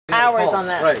hours on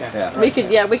that. Right.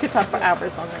 Yeah. We could talk for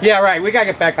hours on that. Yeah, right. We gotta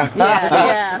get back on.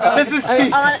 Yeah. This is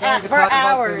For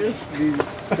hours.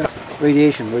 The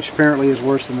radiation, which apparently is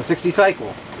worse than the 60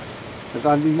 cycle.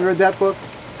 Have you read that book?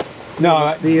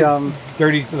 no The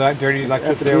dirty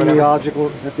electricity or whatever.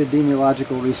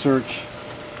 epidemiological research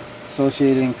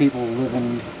associating people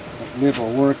live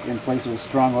or work in places with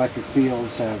strong electric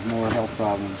fields have more health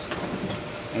problems.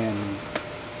 And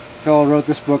the fellow wrote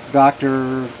this book,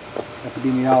 doctor,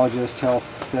 epidemiologist,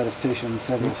 health statistician,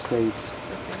 several states.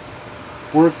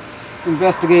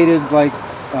 Investigated like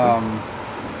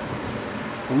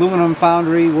aluminum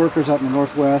foundry workers up in the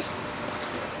Northwest.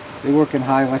 They work in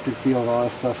high electric field, all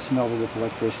that stuff smelted with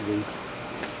electricity.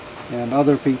 And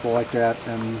other people like that.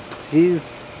 And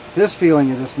his feeling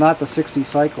is it's not the 60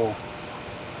 cycle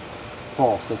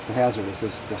pulse that's the hazardous.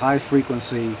 It's the high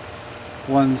frequency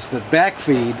ones that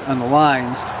backfeed on the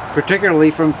lines,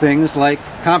 particularly from things like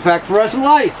compact fluorescent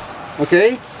lights.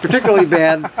 Okay? Particularly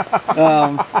bad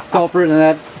culprit in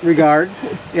that regard.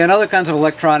 And other kinds of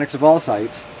electronics of all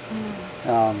types.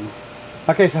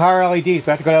 Okay, so how are LEDs?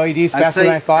 Do I have to go to LEDs faster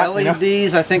than I thought?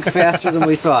 LEDs, I think, faster than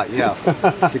we thought, yeah.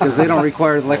 Because they don't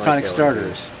require electronic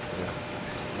starters.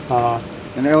 An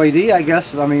LED, I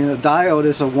guess, I mean, a diode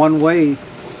is a one-way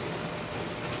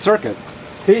circuit.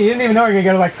 See, you didn't even know you were going to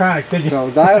get electronics, did you? So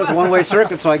a diode is a one-way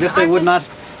circuit, so I guess they would not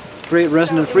create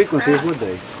resonant frequencies, would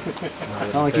they?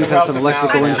 Not like you've had some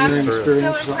electrical engineering experience.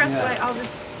 I'm so impressed by all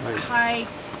this high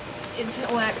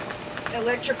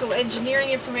electrical engineering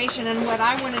information, and what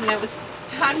I want to know is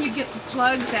how do you get the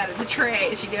plugs out of the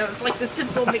trays? You know, it's like the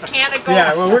simple mechanical.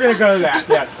 Yeah, well, we're going to go to that.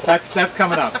 Yes, that's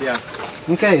coming up. Yes.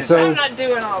 Okay, so I'm not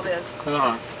doing all this.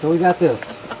 So we got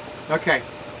this. Okay.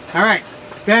 All right.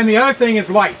 Then the other thing is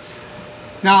lights.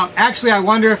 Now, actually, I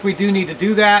wonder if we do need to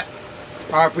do that,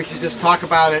 or if we should just talk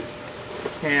about it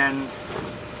and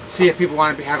see if people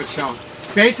want to have it shown.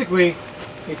 Basically,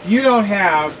 if you don't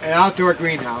have an outdoor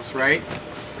greenhouse, right?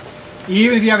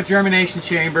 Even if you have a germination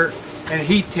chamber and a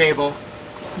heat table,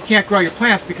 you can't grow your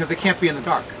plants because they can't be in the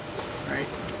dark, right?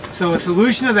 So a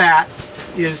solution to that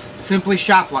is simply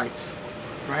shop lights,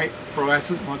 right?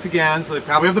 Fluorescent, once again, so they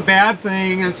probably have the bad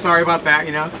thing. I'm sorry about that,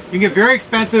 you know. You can get very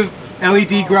expensive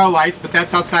LED grow lights, but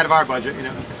that's outside of our budget, you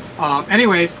know.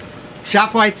 Anyways,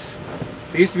 shop lights,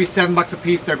 they used to be $7 a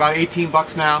piece. They're about 18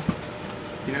 bucks now.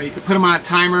 You know, you could put them on a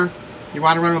timer. You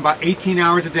want to run them about 18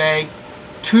 hours a day.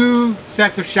 2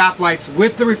 sets of shop lights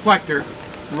with the reflector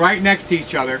right next to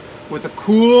each other with a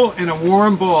cool and a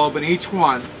warm bulb in each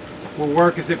one will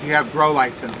work as if you have grow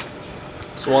lights in them.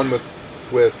 So one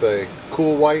with a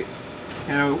cool white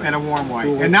and a warm white.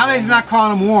 Cool, and now they're not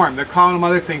calling them warm, they're calling them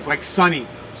other things like sunny.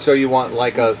 So you want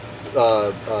like a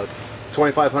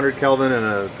 2500 Kelvin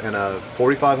and a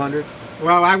 4500?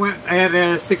 Well, I had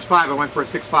a 6.5. I went for a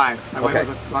 6.5. Okay.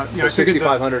 So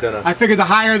 6500 and a... I figured the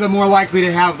higher, the more likely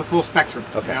to have the full spectrum.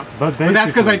 Okay. You know? But that's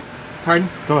because I... Pardon?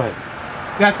 Go ahead.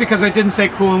 That's because I didn't say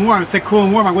cool and warm. If it said cool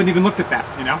and warm, I wouldn't even looked at that,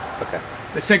 you know? Okay.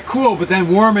 It said cool, but then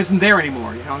warm isn't there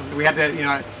anymore, you know? We had to, you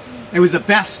know... It was the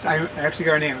best... I actually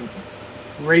got her name.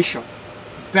 Rachel.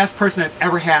 Best person I've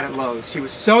ever had at Lowe's. She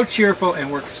was so cheerful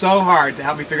and worked so hard to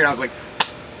help me figure it out. I was like,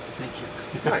 thank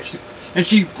you. Nice. And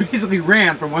she basically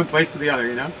ran from one place to the other,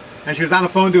 you know? And she was on the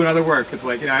phone doing other work. It's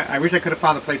like, you know, I wish I could have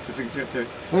found a place to suggest to.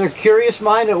 What a curious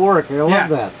mind at work. I love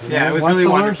that. Yeah, it was really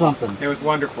wonderful. It was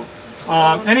wonderful.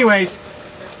 Anyways,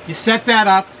 you set that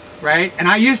up, right? And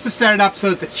I used to set it up so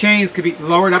that the chains could be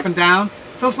lowered up and down.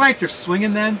 Those lights are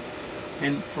swinging then,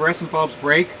 and fluorescent bulbs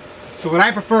break. So what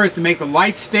I prefer is to make the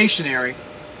lights stationary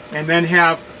and then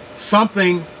have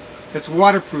something that's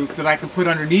waterproof that I can put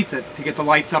underneath it to get the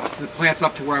lights up, the plants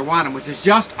up to where I want them, which is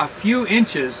just a few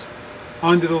inches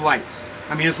under the lights.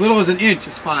 I mean, as little as an inch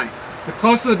is fine. The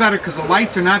closer the better, because the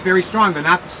lights are not very strong. They're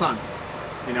not the sun,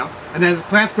 you know. And then as the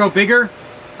plants grow bigger,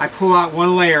 I pull out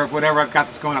one layer of whatever I've got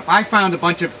that's going up. I found a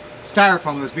bunch of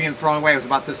styrofoam that was being thrown away. It was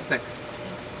about this thick,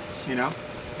 you know.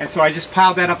 And so I just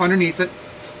piled that up underneath it,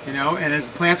 you know. And as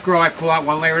the plants grow, I pull out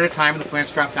one layer at a time, and the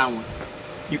plants drop down one.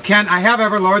 You can. I have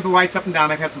ever lowered the lights up and down.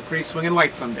 I've had some pretty swinging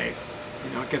lights some days.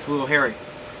 You know, it gets a little hairy.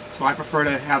 So I prefer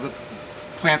to have the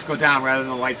plants go down rather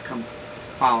than the lights come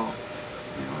follow.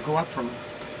 You know, go up from them.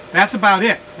 That's about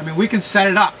it. I mean, we can set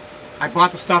it up. I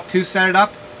bought the stuff to set it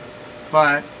up,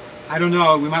 but I don't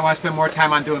know. We might want to spend more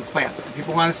time on doing plants. If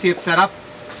people want to see it set up,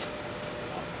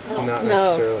 not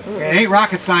necessarily. It ain't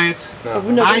rocket science.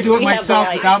 No. I do it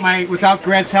myself without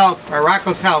Greg's help or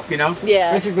Rocco's help, you know.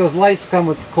 Yeah. Basically, those lights come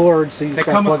with cords, so you they just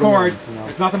come with cords. In, you know.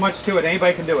 There's nothing much to it.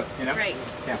 Anybody can do it, you know. Right.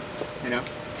 Yeah. You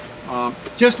know.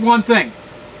 Just one thing.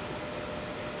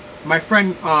 My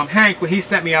friend Hank, when he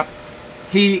set me up,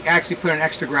 he actually put an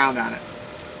extra ground on it.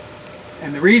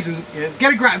 And the reason is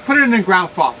put it in a ground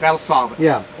fault. That'll solve it.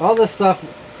 Yeah, all this stuff,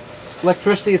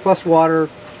 electricity plus water,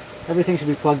 everything should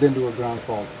be plugged into a ground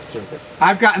fault circuit.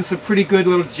 I've gotten some pretty good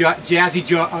little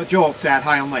jazzy jolts at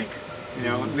Highland Lake. You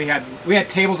know, we had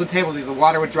tables and tables. The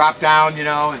water would drop down, you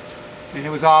know, and it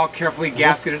was all carefully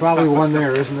gasketed. Probably and stuff, one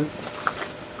there, isn't it?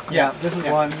 Yes. Yeah, this is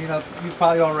one. You know, you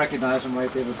probably all recognize them, right?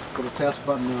 They would put a test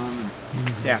button on.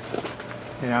 Yeah.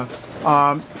 You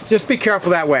know, just be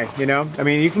careful that way. You know, I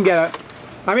mean, you can get a.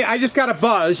 I mean, I just got a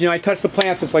buzz. You know, I touch the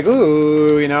plants. It's like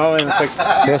ooh, you know, and it's like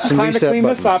time to clean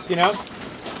this up. You know,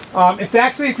 it's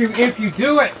actually if you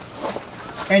do it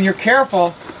and you're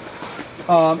careful.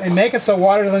 And make it so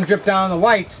water doesn't drip down on the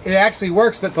lights, it actually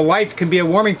works that the lights can be a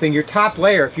warming thing. Your top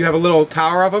layer, if you have a little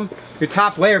tower of them, your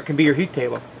top layer can be your heat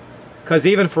table. Because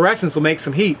even fluorescence will make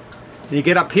some heat. And you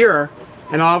get up here,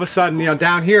 and all of a sudden, you know,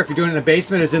 down here, if you're doing it in the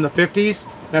basement, is in the 50s.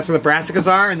 That's where the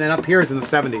brassicas are, and then up here is in the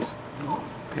 70s.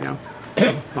 You know?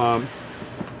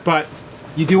 But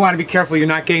you do want to be careful you're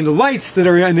not getting the lights that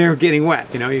are in there getting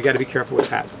wet. You know, you got to be careful with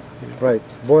that. You know? Right.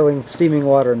 Boiling, steaming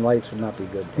water and lights would not be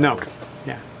good. No.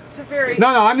 Yeah. No,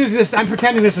 I'm using this. I'm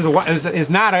pretending this is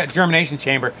not a germination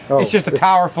chamber. Oh, it's just a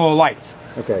tower full of lights.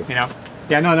 Okay. You know.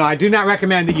 Yeah. No. I do not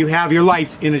recommend that you have your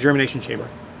lights in a germination chamber.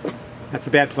 That's a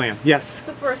bad plan. Yes.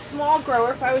 So for a small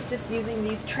grower, if I was just using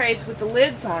these trays with the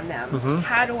lids on them,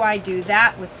 how do I do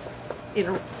that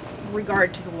in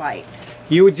regard to the light?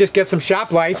 You would just get some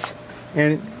shop lights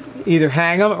and either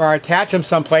hang them or attach them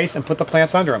someplace and put the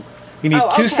plants under them. You need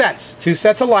two sets. 2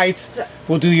 sets of lights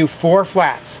will do you 4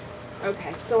 flats.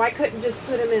 Okay, so I couldn't just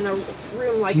put them in a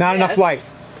room like Not this. enough light.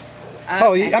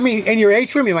 Okay. Oh, I mean, in your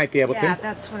H room you might be able to. Yeah,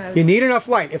 that's what I was... You need enough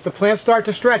light. If the plants start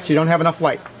to stretch, you don't have enough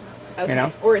light. Okay. You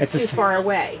know? Or it's too far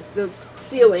away. The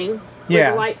ceiling where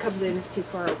the light comes in is too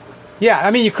far away. Yeah, I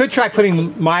mean, you could try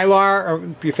putting Mylar, or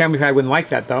your family probably wouldn't like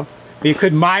that though. But you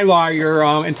could Mylar your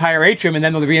entire atrium, and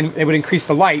then it would increase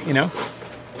the light, you know.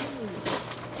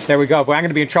 There we go. But I'm going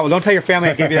to be in trouble. Don't tell your family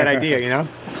I gave you that idea, you know.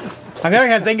 On the other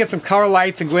hand, they can get some color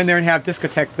lights and go in there and have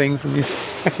discotheque things. And it's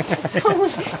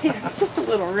just a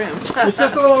little room. It's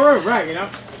just a little room, right? You know,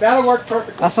 that'll work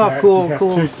perfectly. I saw cool, by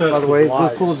the way,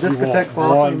 cool discotheque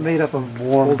balls made up of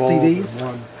old CDs.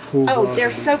 Oh,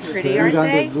 they're so pretty, aren't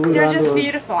they? They're just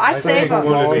beautiful. I save them.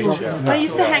 I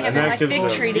used to hang them in my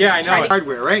fig tree. Yeah, I know.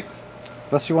 Hardware, right?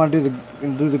 Plus, you want to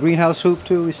do the greenhouse hoop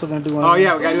too? We still gonna do one? Oh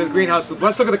yeah, we gotta do the greenhouse hoop.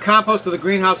 Let's look at the compost of the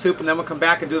greenhouse hoop, and then we'll come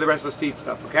back and do the rest of the seed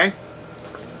stuff. Okay?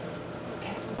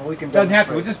 Well, we can. Doesn't have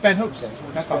to. We'll just bend hoops. Okay.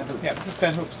 That's all. Yeah, just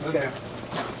bend hoops. Okay.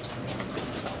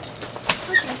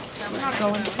 I'm not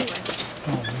going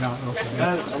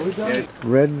anywhere.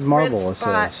 Red marble, Red it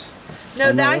says.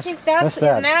 No, I think that's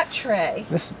in that tray.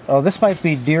 This might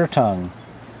be deer tongue.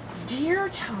 Deer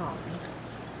tongue.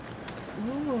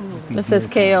 Ooh. This is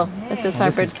kale. This is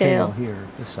hybrid This is kale kale. here,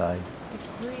 this side.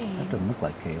 Green. That doesn't look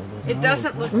like kale, does it? It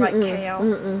doesn't look like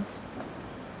kale.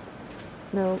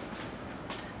 No.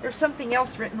 There's something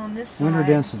else written on this side. Winter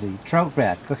density.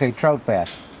 Troutback. Okay, troutback.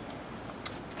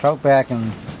 Troutback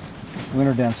and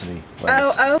winter density.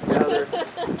 Oh.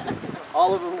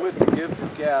 All of them with the gift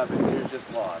of gab, and you're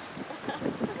just lost.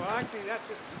 Well, actually, that's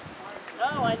just.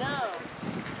 Oh, I know.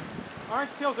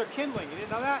 Orange peels are kindling. You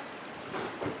didn't know that?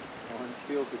 Orange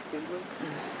peels are kindling.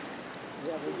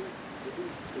 Yeah, they do.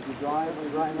 If you dry them,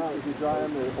 If you dry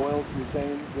them, their oils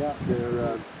retain. Yeah,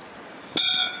 they're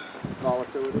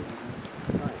molecular.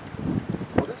 Nice.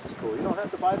 Well, this is cool. You don't have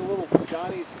to buy the little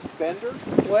Johnny's bender.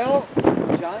 Well,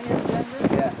 Johnny has a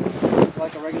bender? Yeah.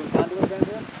 Like a regular conduit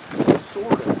bender?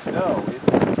 Sort of. No,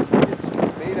 it's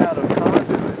made out of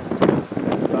conduit.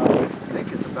 It's about, I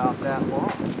think it's about that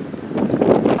long.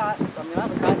 I mean, I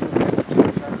have a conduit bender too.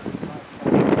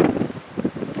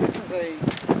 This is a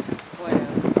plan.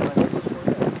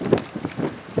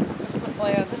 This is the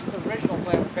plan. This is the original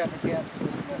plan for Patrick Cat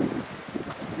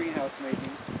for greenhouse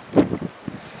making.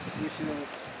 Which is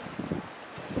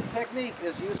the technique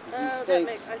is used with these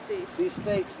stakes. I see. These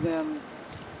stakes then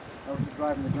are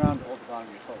driving the ground to hold the bottom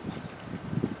of your post.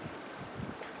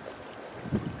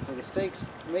 So the stakes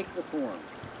make the form.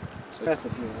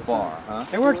 Bar, huh?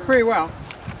 It works pretty well.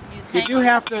 You do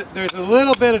have to. There's a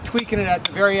little bit of tweaking it at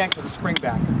the very end because of spring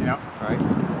back. You know. Right.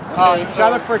 Should I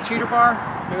look for a cheater bar?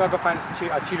 Maybe I'll go find a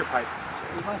cheater pipe.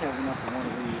 You might have enough for one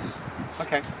of these.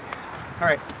 Okay. All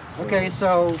right. Okay,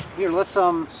 so here, let's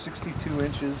 62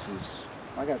 inches is.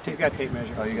 I got He's got a tape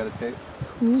measure. Oh, you got a tape?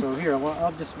 So here,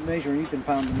 I'll just measure and you can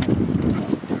pound them in.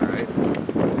 All right. You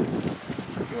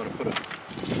want to put a.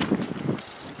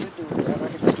 You could do that. I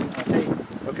can just do a tape.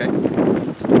 Okay.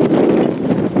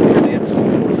 Nancy,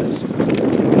 this.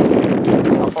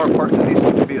 How far apart do these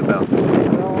need to be about?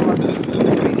 Well,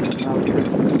 radius out here.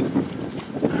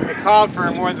 called for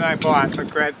more than I bought, but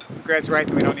Greg's right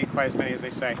that we don't need quite as many as they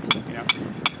say. You know.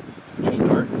 Just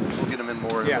start. We'll get them in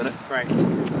more in a minute. Right.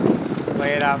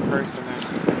 Lay it out first and then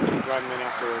drive them in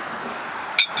afterwards.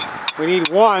 We need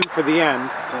one for the end.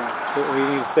 Yeah. We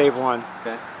need to save one.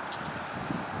 Okay.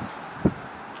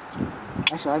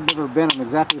 Actually, I've never bent them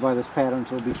exactly by this pattern,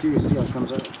 so I'll be curious to see how it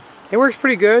comes out. It works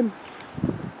pretty good.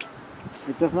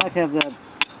 It does not have that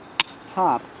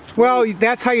top. Well,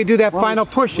 that's how you do that final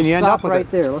push, and you end up with right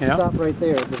it. there. Let's stop right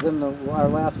there, because then our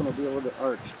last one will be a little bit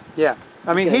arched. Yeah.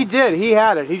 I mean, he did. He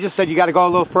had it. He just said you got to go a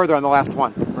little further on the last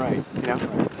one. Right. You know.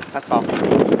 That's all.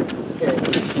 Okay.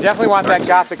 You definitely want that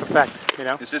Gothic effect. You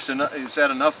know. Is that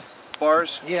enough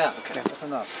bars? Yeah. Okay. That's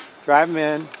enough. Drive them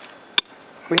in.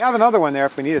 We have another one there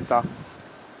if we need it, though.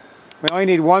 We only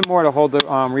need one more to hold the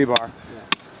rebar. Yeah.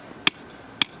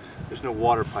 There's no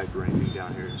water pipe or anything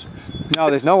down here, is there? No,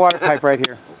 there's no water pipe right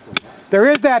here. There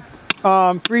is that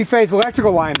three-phase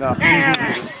electrical line, though.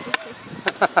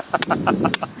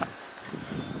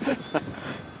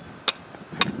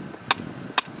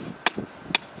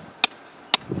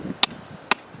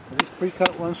 Are these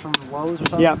pre-cut ones from Lowe's or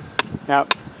something? Yep.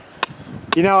 Yep.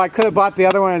 You know, I could have bought the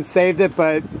other one and saved it,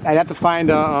 but I'd have to find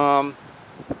a.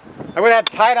 I would have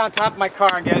to tie it on top of my car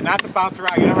and get it not to bounce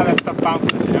around. You know how that stuff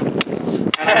bounces, you know?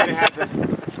 And I would have had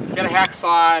to get a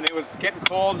hacksaw, and it was getting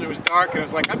cold and it was dark, and it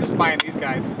was like, I'm just buying these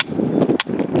guys.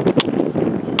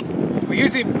 We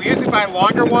usually buy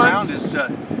longer ones. The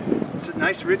ground is it's a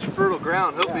nice, rich, fertile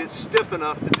ground. Hopefully it's stiff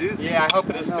enough to do this. Yeah, I hope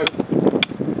it is too.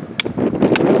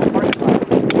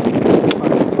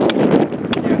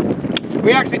 Yeah.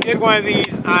 We actually did one of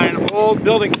these on an old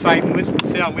building site in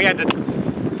Winston-Salem. We had to,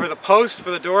 for the posts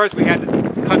for the doors, we had to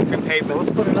cut through pavement. So let's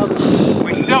put another one.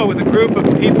 We still, with a group of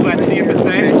people at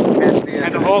CFSA,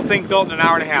 had the whole thing built in an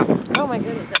hour and a half. Oh my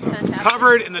goodness, that's fantastic.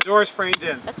 Covered and the doors framed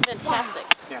in. That's fantastic.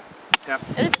 Yeah. Yeah.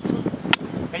 And if it's,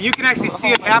 And you can actually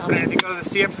see it happening if you go to the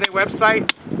CFSA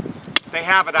website. They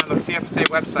have it on the CFSA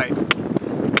website.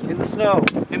 In the snow.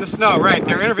 In the snow, right.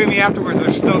 They're interviewing me afterwards.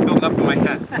 There's snow building up on my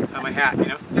head, on my hat, you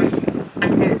know?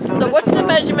 Okay, so what's the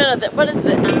measurement of it? What's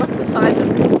the size of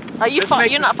it? Are you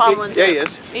you're not following? Yeah, he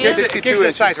is. He is? 62 It gives you the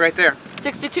inches. size right there.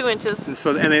 62 inches. And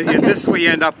so, this is what you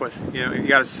end up with. You know, you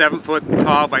got a 7-foot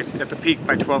tall at the peak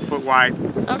by 12 foot wide.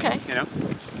 Okay. You know,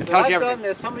 it So tells you I've everything. done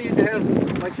this. Somebody who has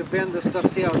like to bend this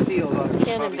stuff, see how it feels.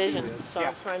 Can't envision, so Yeah.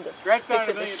 I'm trying to Greg's done it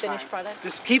pick a this million finished times. product.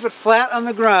 Just keep it flat on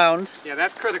the ground, Yeah,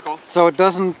 that's critical. so it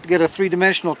doesn't get a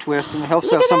three-dimensional twist, and it helps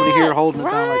to Look have at somebody that. here holding it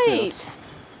down like Right. this.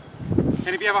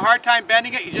 And if you have a hard time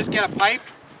bending it, you just get a pipe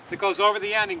that goes over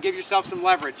the end and give yourself some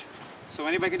leverage. So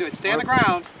anybody can do it. Stay on the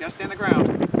ground. You gotta stay on the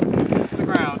ground. To the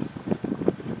ground.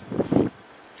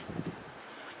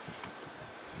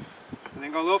 And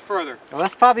then go a little further. Well,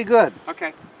 that's probably good.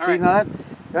 Okay. All See, right. now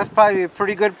that's probably a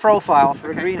pretty good profile for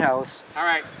a Okay. greenhouse, All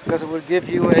right. because it would give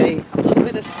you a little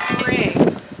bit of spring.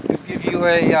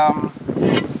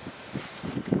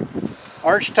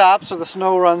 arch top so the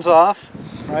snow runs off,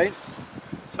 right?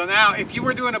 So now, if you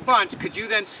were doing a bunch, could you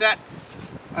then set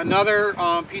another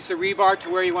piece of rebar to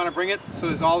where you want to bring it, so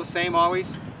it's all the same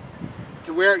always?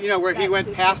 To where, you know, where he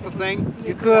went past the thing?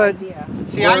 You could.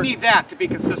 See, I need that to be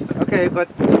consistent. Okay,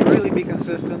 but to really be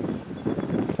consistent,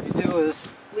 what you do is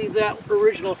leave that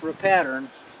original for a pattern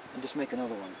and just make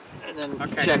another one. And then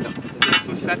Okay. check them.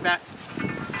 So set that.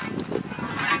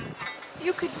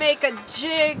 You could make a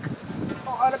jig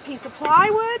on a piece of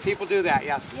plywood. People do that,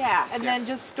 yes. Yeah, and then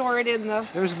just store it in the.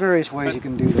 There's various ways you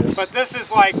can do this. But this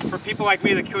is like for people like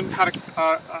me that couldn't cut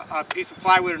a piece of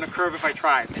plywood in a curve if I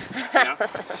tried. You know?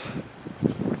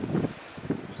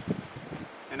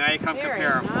 And now you come Very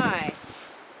compare them. nice.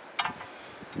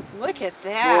 Look at Boy,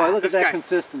 that. look This at that guy-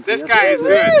 consistency. This That's guy is Woo!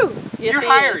 good. Yes, You're he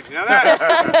hired, is. you know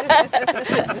that?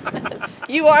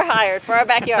 You are hired for our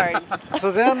backyard.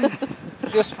 So then,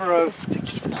 just for a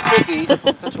quickie,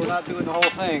 since we're not doing the whole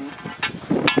thing,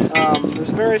 there's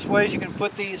various ways you can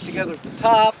put these together at the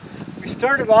top. We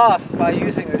started off by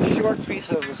using a short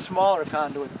piece of a smaller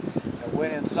conduit that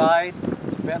went inside,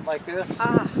 bent like this,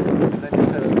 and then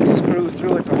just had a screw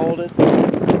through it to hold it.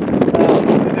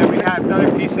 And then we had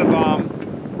another piece of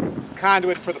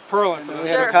conduit for the purlin. For we the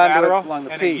have a Sure. conduit lateral, along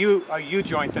the and peak. a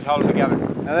U-joint that held them together.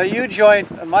 Now the U-joint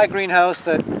in my greenhouse,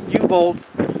 that U-bolt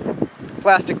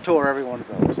plastic tore every one of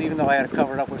those, even though I had it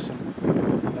covered up with some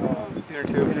Inner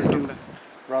tubes or inner tube something.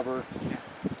 rubber.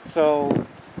 So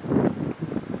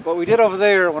what we did over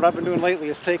there, what I've been doing lately,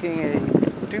 is taking a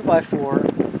 2x4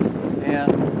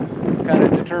 and kind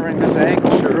of determining this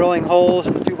angle, drilling holes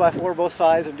in the 2x4 both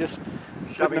sides, and just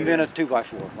shoving them in a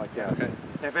 2x4 like that. Okay.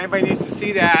 If anybody needs to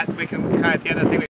see that, we can kind of at the end of the thing.